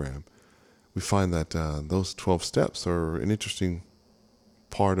program. We find that those 12 steps are an interesting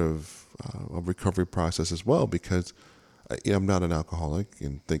part of a recovery process as well, because I'm not an alcoholic,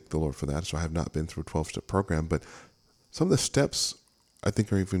 and thank the Lord for that. So I have not been through a 12-step program, but some of the steps I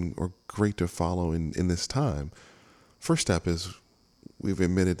think are great to follow in this time. First step is we've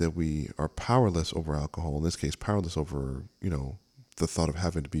admitted that we are powerless over alcohol, in this case, powerless over, the thought of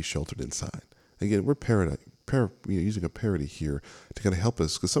having to be sheltered inside. Again, we're using a parody here to kind of help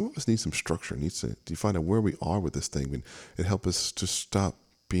us, because some of us need some structure, needs to find out where we are with this thing and help us to stop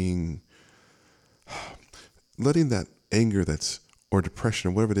letting that anger or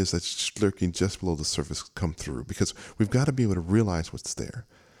depression or whatever it is that's lurking just below the surface come through, because we've got to be able to realize what's there.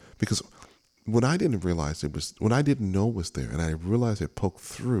 Because when I didn't know it was there, and I realized it poked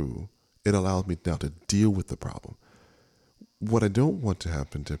through, it allows me now to deal with the problem. What I don't want to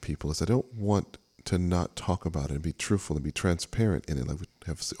happen to people is I don't want to not talk about it and be truthful and be transparent in it. Like we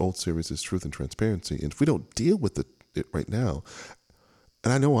have the old series is Truth and Transparency. And if we don't deal with it right now,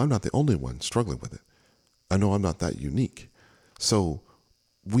 and I know I'm not the only one struggling with it. I know I'm not that unique. So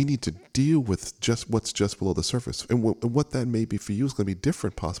we need to deal with just what's just below the surface. And what that may be for you is going to be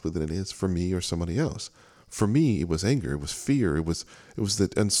different possibly than it is for me or somebody else. For me, it was anger, it was fear, it was the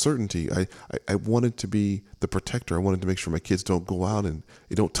uncertainty. I wanted to be the protector. I wanted to make sure my kids don't go out and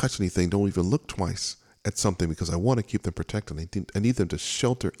they don't touch anything, don't even look twice at something, because I want to keep them protected. I need them to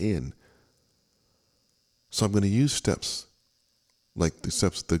shelter in. So I'm going to use steps like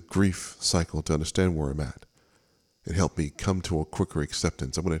the grief cycle to understand where I'm at and help me come to a quicker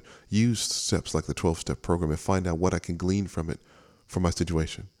acceptance. I'm going to use steps like the 12-step program and find out what I can glean from it for my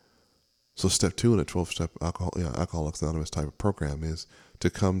situation. So step 2 in a 12-step Alcoholics Anonymous type of program is to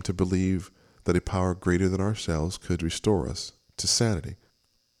come to believe that a power greater than ourselves could restore us to sanity.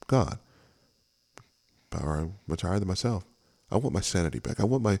 God, power much higher than myself. I want my sanity back. I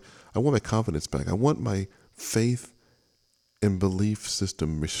want my confidence back. I want my faith and belief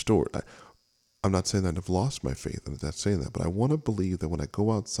system restored. I'm not saying that I've lost my faith. I'm not saying that, but I want to believe that when I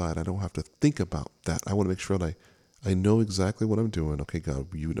go outside, I don't have to think about that. I want to make sure that I know exactly what I'm doing. Okay, God,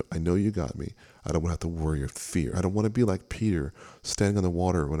 I know you got me. I don't want to have to worry or fear. I don't want to be like Peter standing on the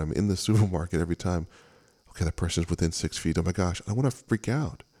water when I'm in the supermarket every time. Okay, that person's within 6 feet. Oh my gosh, I want to freak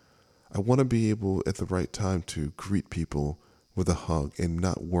out. I want to be able at the right time to greet people with a hug and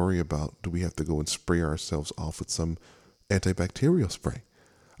not worry about, do we have to go and spray ourselves off with some antibacterial spray?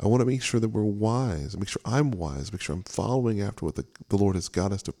 I want to make sure that we're wise, make sure I'm wise, make sure I'm following after what the Lord has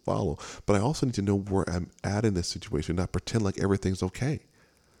got us to follow. But I also need to know where I'm at in this situation, not pretend like everything's okay.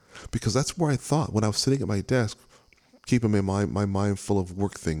 Because that's where I thought when I was sitting at my desk, keeping my mind full of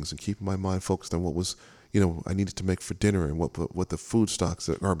work things and keeping my mind focused on what was, I needed to make for dinner and what the food stocks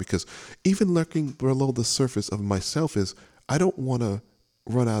are. Because even lurking below the surface of myself is, I don't want to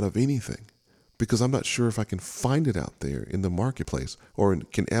run out of anything. Because I'm not sure if I can find it out there in the marketplace, or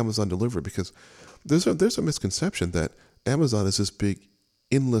can Amazon deliver it? Because there's a misconception that Amazon is this big,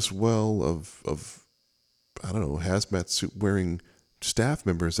 endless well of I don't know, hazmat suit wearing staff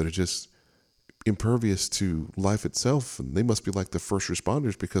members that are just impervious to life itself, and they must be like the first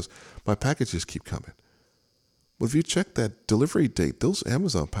responders because my packages keep coming. Well, if you check that delivery date, those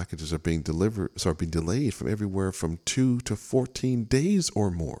Amazon packages are being delayed from everywhere from 2 to 14 days or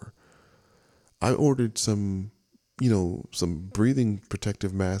more. I ordered some breathing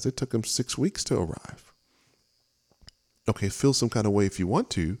protective masks. It took them 6 weeks to arrive. Okay, feel some kind of way if you want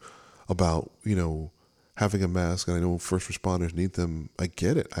to about, having a mask. And I know first responders need them. I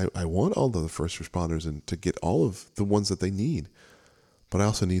get it. I want all of the first responders and to get all of the ones that they need. But I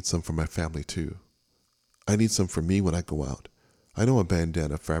also need some for my family too. I need some for me when I go out. I know a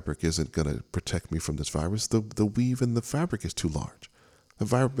bandana fabric isn't going to protect me from this virus. The weave in the fabric is too large.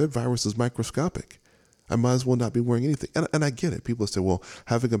 The virus is microscopic. I might as well not be wearing anything. And I get it. People say, well,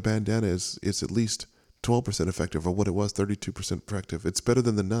 having a bandana is at least 12% effective, or what it was, 32% effective. It's better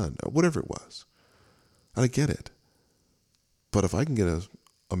than the none, or whatever it was. And I get it. But if I can get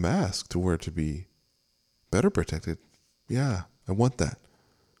a mask to wear to be better protected, yeah, I want that.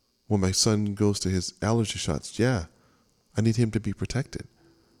 When my son goes to his allergy shots, yeah, I need him to be protected.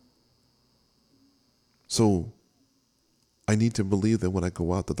 So I need to believe that when I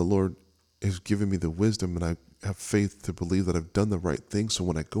go out that the Lord has given me the wisdom, and I have faith to believe that I've done the right thing. So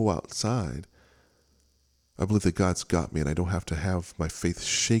when I go outside, I believe that God's got me, and I don't have to have my faith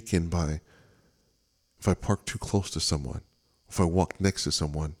shaken by if I park too close to someone, if I walk next to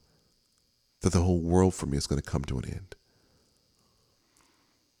someone, that the whole world for me is going to come to an end.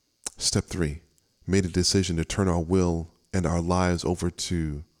 Step 3, made a decision to turn our will and our lives over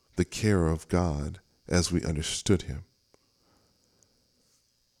to the care of God as we understood Him.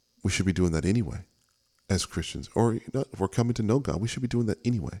 We should be doing that anyway as Christians, or if we're coming to know God, we should be doing that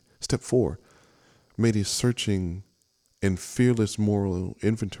anyway. Step 4, made a searching and fearless moral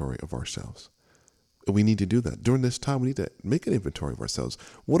inventory of ourselves. We need to do that. During this time, we need to make an inventory of ourselves.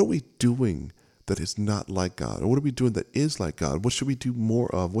 What are we doing that is not like God? Or what are we doing that is like God? What should we do more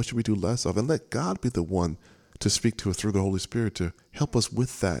of? What should we do less of? And let God be the one to speak to us through the Holy Spirit to help us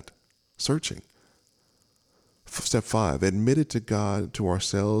with that searching. Step 5, admit it to God, to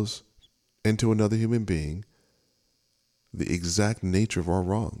ourselves, and to another human being, the exact nature of our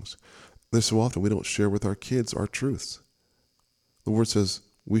wrongs. There's so often we don't share with our kids our truths. The word says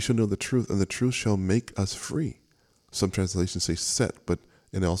we shall know the truth, and the truth shall make us free. Some translations say set, but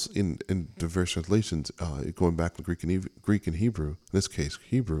in diverse translations, going back to Greek and Hebrew, in this case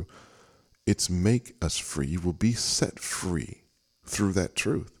Hebrew, it's make us free. You will be set free through that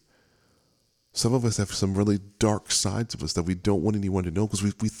truth. Some of us have some really dark sides of us that we don't want anyone to know because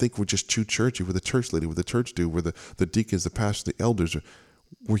we think we're just too churchy. We're the church lady, we're the church dude, we're the deacons, the pastors, the elders.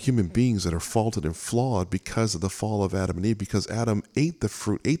 We're human beings that are faulted and flawed because of the fall of Adam and Eve, because Adam ate the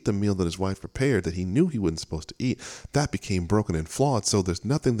fruit, ate the meal that his wife prepared that he knew he wasn't supposed to eat. That became broken and flawed. So there's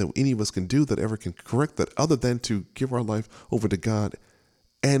nothing that any of us can do that ever can correct that other than to give our life over to God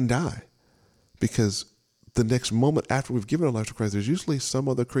and die. Because the next moment after we've given our life to Christ, there's usually some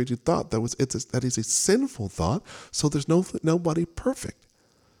other crazy thought that is a sinful thought. So there's nobody perfect.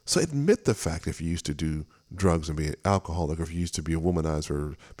 So admit the fact if you used to do drugs and be an alcoholic, or if you used to be a womanizer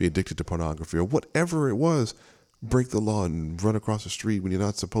or be addicted to pornography or whatever it was, break the law and run across the street when you're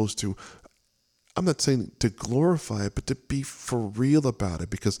not supposed to. I'm not saying to glorify it, but to be for real about it,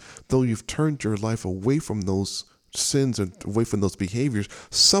 because though you've turned your life away from those sins and away from those behaviors,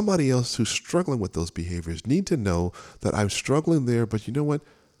 somebody else who's struggling with those behaviors need to know that I'm struggling there, but you know what?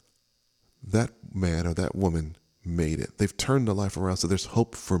 That man or that woman made it. They've turned their life around, so there's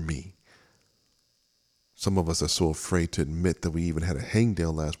hope for me. Some of us are so afraid to admit that we even had a hang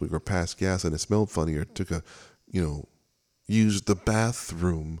down last week or passed gas and it smelled funny, or used the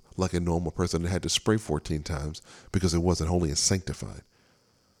bathroom like a normal person and had to spray 14 times because it wasn't holy and sanctified.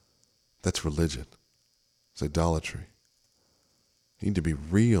 That's religion. It's idolatry. You need to be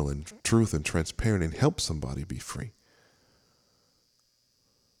real and truth and transparent and help somebody be free.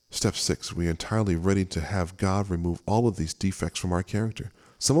 Step 6, we are entirely ready to have God remove all of these defects from our character.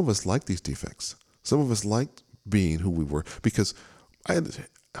 Some of us like these defects. Some of us like being who we were, because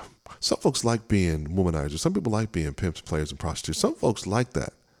some folks like being womanizers. Some people like being pimps, players, and prostitutes. Some folks like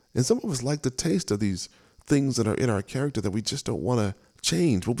that. And some of us like the taste of these things that are in our character that we just don't want to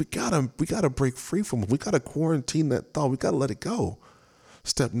change. Well, we gotta break free from them. We gotta quarantine that thought. We gotta let it go.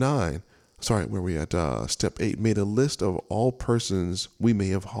 Step 8, made a list of all persons we may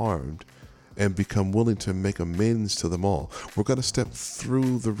have harmed and become willing to make amends to them all. We're going to step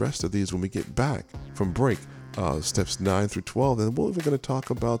through the rest of these when we get back from break, steps 9 through 12. And we're going to talk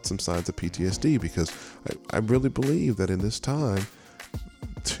about some signs of PTSD, because I really believe that in this time,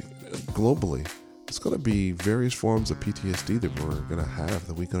 globally, it's going to be various forms of PTSD that we're going to have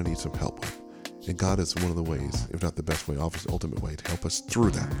that we're going to need some help with. And God is one of the ways, if not the best way, offers the ultimate way to help us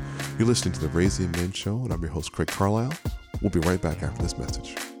through that. You're listening to the Raising Men Show, and I'm your host, Craig Carlisle. We'll be right back after this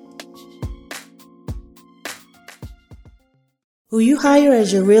message. Who you hire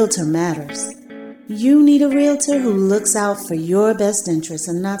as your realtor matters. You need a realtor who looks out for your best interests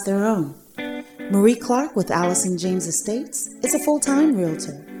and not their own. Marie Clark with Allison James Estates is a full-time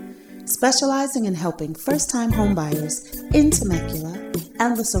realtor, specializing in helping first-time homebuyers in Temecula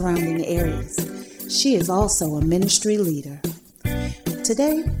and the surrounding areas. She is also a ministry leader.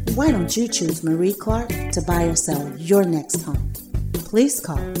 Today, why don't you choose Marie Clark to buy or sell your next home? Please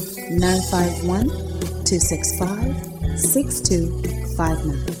call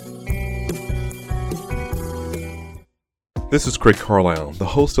 951-265-6259. This is Craig Carlisle, the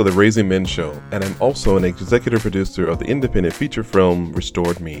host of the Raising Men Show, and I'm also an executive producer of the independent feature film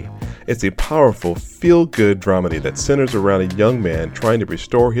Restored Me. It's a powerful, feel-good dramedy that centers around a young man trying to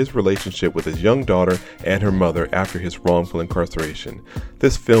restore his relationship with his young daughter and her mother after his wrongful incarceration.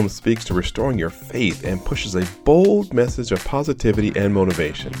 This film speaks to restoring your faith and pushes a bold message of positivity and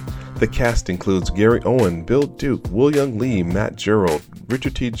motivation. The cast includes Gary Owen, Bill Duke, Will Young Lee, Matt Gerald,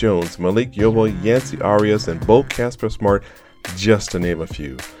 Richard T. Jones, Malik Yoba, Yancey Arias, and Bo Casper Smart, just to name a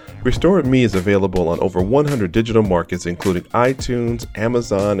few. Restored Me is available on over 100 digital markets, including iTunes,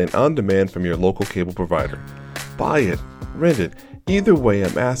 Amazon, and on demand from your local cable provider. Buy it, rent it. Either way,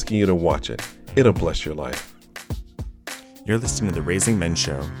 I'm asking you to watch it. It'll bless your life. You're listening to The Raising Men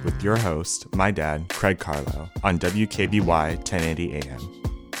Show with your host, my dad, Craig Carlisle, on WKBY 1080 AM.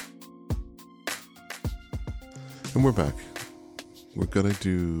 And we're back. We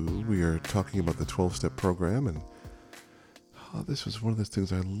are talking about the 12-step program, and this was one of those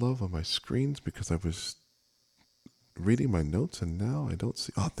things I love on my screens, because I was reading my notes and now I don't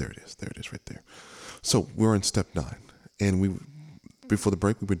see. Oh, there it is right there. So we're on step 9, and before the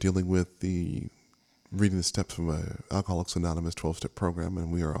break we were dealing with the reading the steps from Alcoholics Anonymous 12-step program,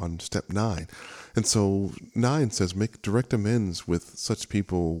 and we are on step 9. And so 9 says, make direct amends with such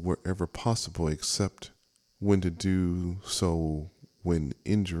people wherever possible, except when to do so when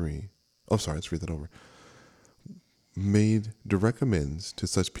injury. Oh, sorry, let's read that over. Made direct amends to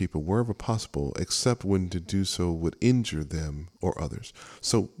such people wherever possible, except when to do so would injure them or others.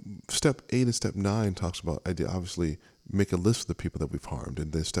 So step 8 and step 9 talks about, obviously, make a list of the people that we've harmed.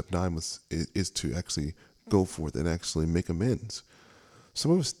 And then step 9 is to actually go forth and actually make amends.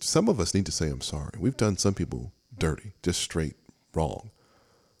 Some of us need to say, I'm sorry. We've done some people dirty, just straight wrong,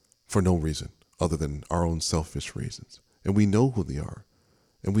 for no reason other than our own selfish reasons. And we know who they are.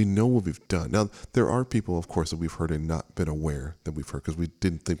 And we know what we've done. Now, there are people, of course, that we've hurt and not been aware that we've hurt because we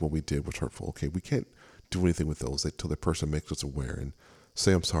didn't think what we did was hurtful. Okay, we can't do anything with those until the person makes us aware and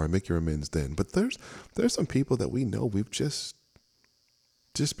say, I'm sorry, make your amends then. But there's some people that we know we've just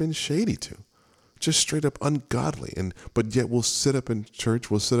been shady to, just straight up ungodly. But yet we'll sit up in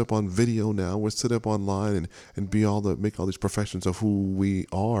church, we'll sit up on video now, we'll sit up online and make all these professions of who we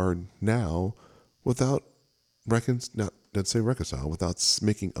are now without reconcile, without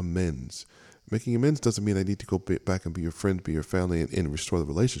making amends. Making amends doesn't mean I need to go back and be your friend, be your family, and restore the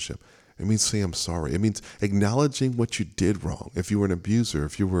relationship. It means say I'm sorry. It means acknowledging what you did wrong. If you were an abuser,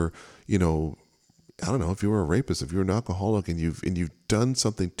 if you were, I don't know, if you were a rapist, if you're an alcoholic and you've done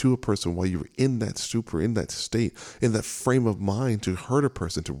something to a person while you were in that stupor, in that state, in that frame of mind to hurt a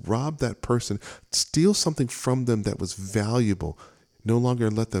person, to rob that person, steal something from them that was valuable, no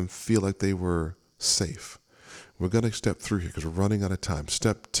longer let them feel like they were safe. We're going to step through here because we're running out of time.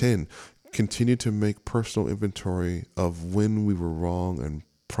 Step 10, continue to make personal inventory of when we were wrong and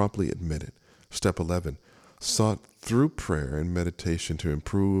promptly admit it. Step 11, sought through prayer and meditation to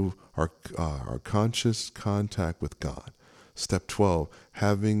improve our conscious contact with God. Step 12,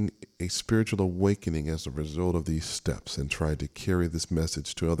 having a spiritual awakening as a result of these steps and try to carry this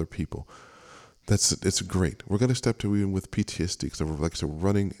message to other people. It's great. We're going to step to even with PTSD because we're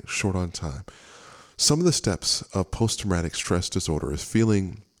running short on time. Some of the steps of post-traumatic stress disorder is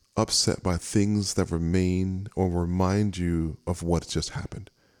feeling upset by things that remain or remind you of what just happened.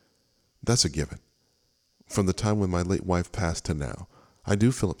 That's a given. From the time when my late wife passed to now, I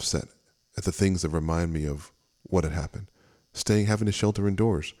do feel upset at the things that remind me of what had happened. Having to shelter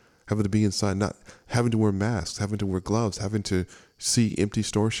indoors, having to be inside, not having to wear masks, having to wear gloves, having to see empty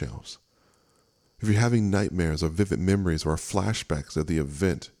store shelves. If you're having nightmares or vivid memories or flashbacks of the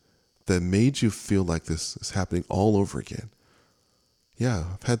event that made you feel like this is happening all over again. Yeah,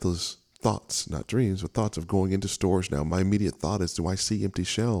 I've had those thoughts, not dreams, but thoughts of going into stores now. My immediate thought is, do I see empty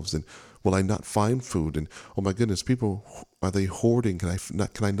shelves? And will I not find food? And oh my goodness, people, are they hoarding? Can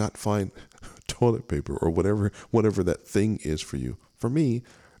I not find toilet paper or whatever that thing is for you? For me,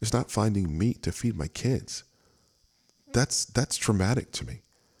 it's not finding meat to feed my kids. That's traumatic to me.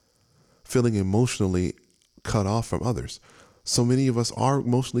 Feeling emotionally cut off from others. So many of us are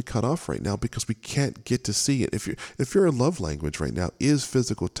emotionally cut off right now because we can't get to see it. If your love language right now is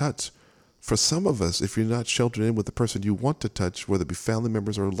physical touch, for some of us, if you're not sheltered in with the person you want to touch, whether it be family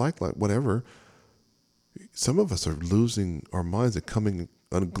members or like whatever, some of us are losing our minds and coming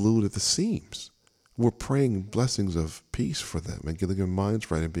unglued at the seams. We're praying blessings of peace for them and getting their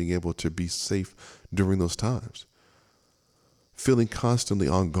minds right and being able to be safe during those times. Feeling constantly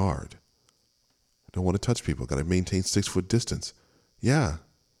on guard. Don't want to touch people. Got to maintain 6-foot distance. Yeah,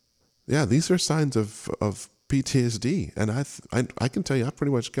 these are signs of PTSD. And I can tell you, I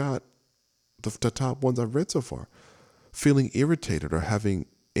pretty much got the top ones I've read so far. Feeling irritated or having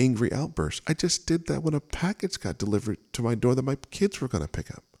angry outbursts. I just did that when a package got delivered to my door that my kids were going to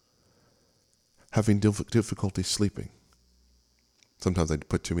pick up. Having difficulty sleeping. Sometimes I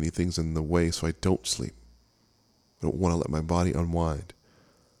put too many things in the way so I don't sleep. I don't want to let my body unwind.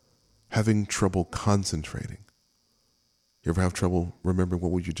 Having trouble concentrating. You ever have trouble remembering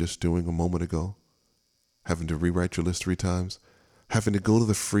what were you just doing a moment ago? Having to rewrite your list 3 times? Having to go to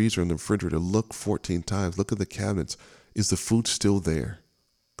the freezer and the refrigerator, look 14 times, look at the cabinets. Is the food still there?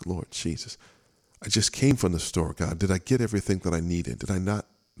 Lord Jesus. I just came from the store, God. Did I get everything that I needed? Did I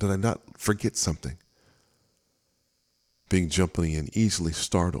not forget something? Being jumpy and easily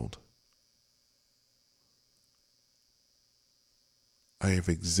startled. I have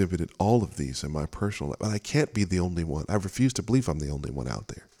exhibited all of these in my personal life, but I can't be the only one. I refuse to believe I'm the only one out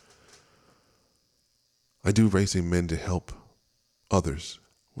there. I do Raising Men to help others.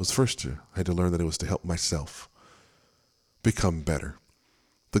 I had to learn that it was to help myself become better.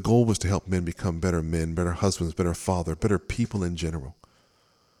 The goal was to help men become better men, better husbands, better father, better people in general.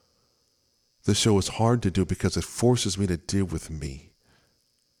 This show is hard to do because it forces me to deal with me.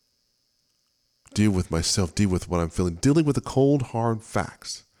 deal with myself, deal with what I'm feeling, dealing with the cold, hard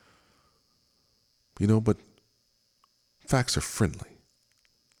facts. But facts are friendly.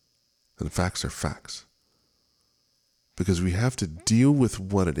 And facts are facts. Because we have to deal with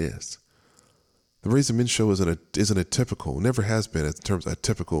what it is. The Raising Men Show isn't a typical, never has been in terms of a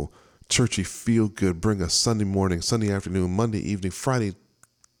typical churchy, feel good, bring a Sunday morning, Sunday afternoon, Monday evening, Friday,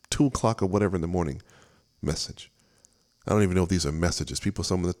 2 o'clock or whatever in the morning message. I don't even know if these are messages. People,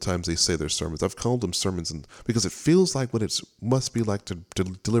 some of the times they say they're sermons. I've called them sermons because it feels like what it must be like to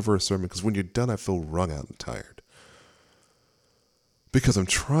deliver a sermon, because when you're done, I feel wrung out and tired. Because I'm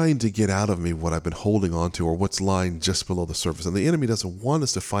trying to get out of me what I've been holding on to or what's lying just below the surface. And the enemy doesn't want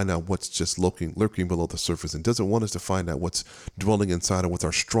us to find out what's just lurking below the surface, and doesn't want us to find out what's dwelling inside or what's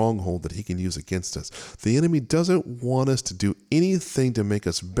our stronghold that he can use against us. The enemy doesn't want us to do anything to make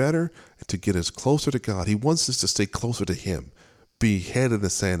us better, to get us closer to God. He wants us to stay closer to him, be head in the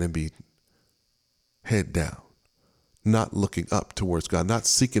sand and be head down, not looking up towards God, not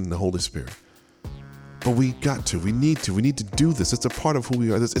seeking the Holy Spirit. But we need to do this. It's a part of who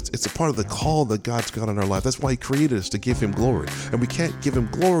we are. It's a part of the call that God's got on our life. That's why he created us, to give him glory. And we can't give him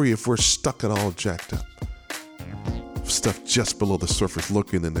glory if we're stuck and all jacked up. Stuff just below the surface,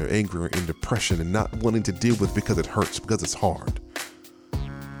 lurking in their anger and depression and not wanting to deal with because it hurts, because it's hard.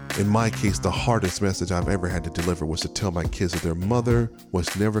 In my case, the hardest message I've ever had to deliver was to tell my kids that their mother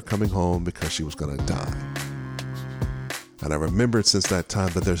was never coming home because she was going to die. And I remembered since that time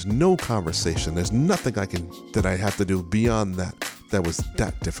that there's no conversation, there's nothing that I have to do beyond that was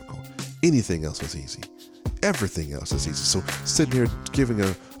that difficult. Anything else was easy. Everything else is easy. So sitting here giving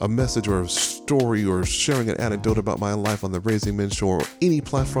a message or a story or sharing an anecdote about my life on the Raising Men Show or any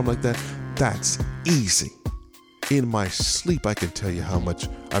platform like that, that's easy. In my sleep, I can tell you how much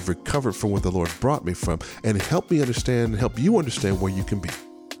I've recovered from where the Lord brought me from, and help you understand where you can be.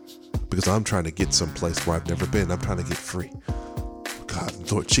 Because I'm trying to get someplace where I've never been. I'm trying to get free. God,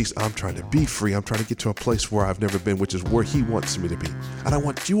 Lord Jesus, I'm trying to be free. I'm trying to get to a place where I've never been, which is where he wants me to be. And I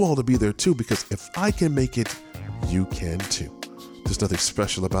want you all to be there too, because if I can make it, you can too. There's nothing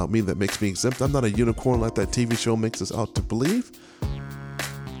special about me that makes me exempt. I'm not a unicorn like that TV show makes us out to believe.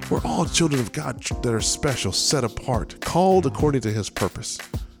 We're all children of God that are special, set apart, called according to his purpose.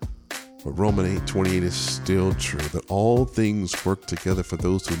 But Romans 8:28 is still true, that all things work together for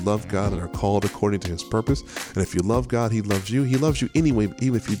those who love God and are called according to his purpose. And if you love God, he loves you. He loves you anyway,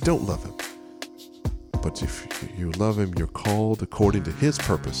 even if you don't love him. But if you love him, you're called according to his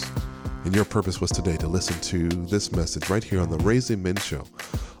purpose. And your purpose was today to listen to this message right here on the Raising Men Show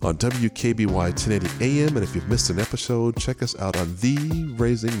on WKBY 1080 AM. And if you've missed an episode, check us out on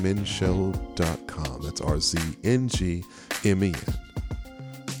theraisingmenshow.com. That's RZNGMEN.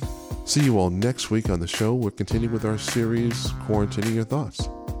 See you all next week on the show. We're continuing with our series, Quarantining Your Thoughts.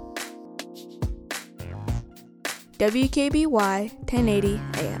 WKBY 1080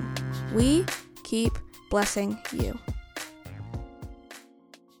 AM. We keep blessing you.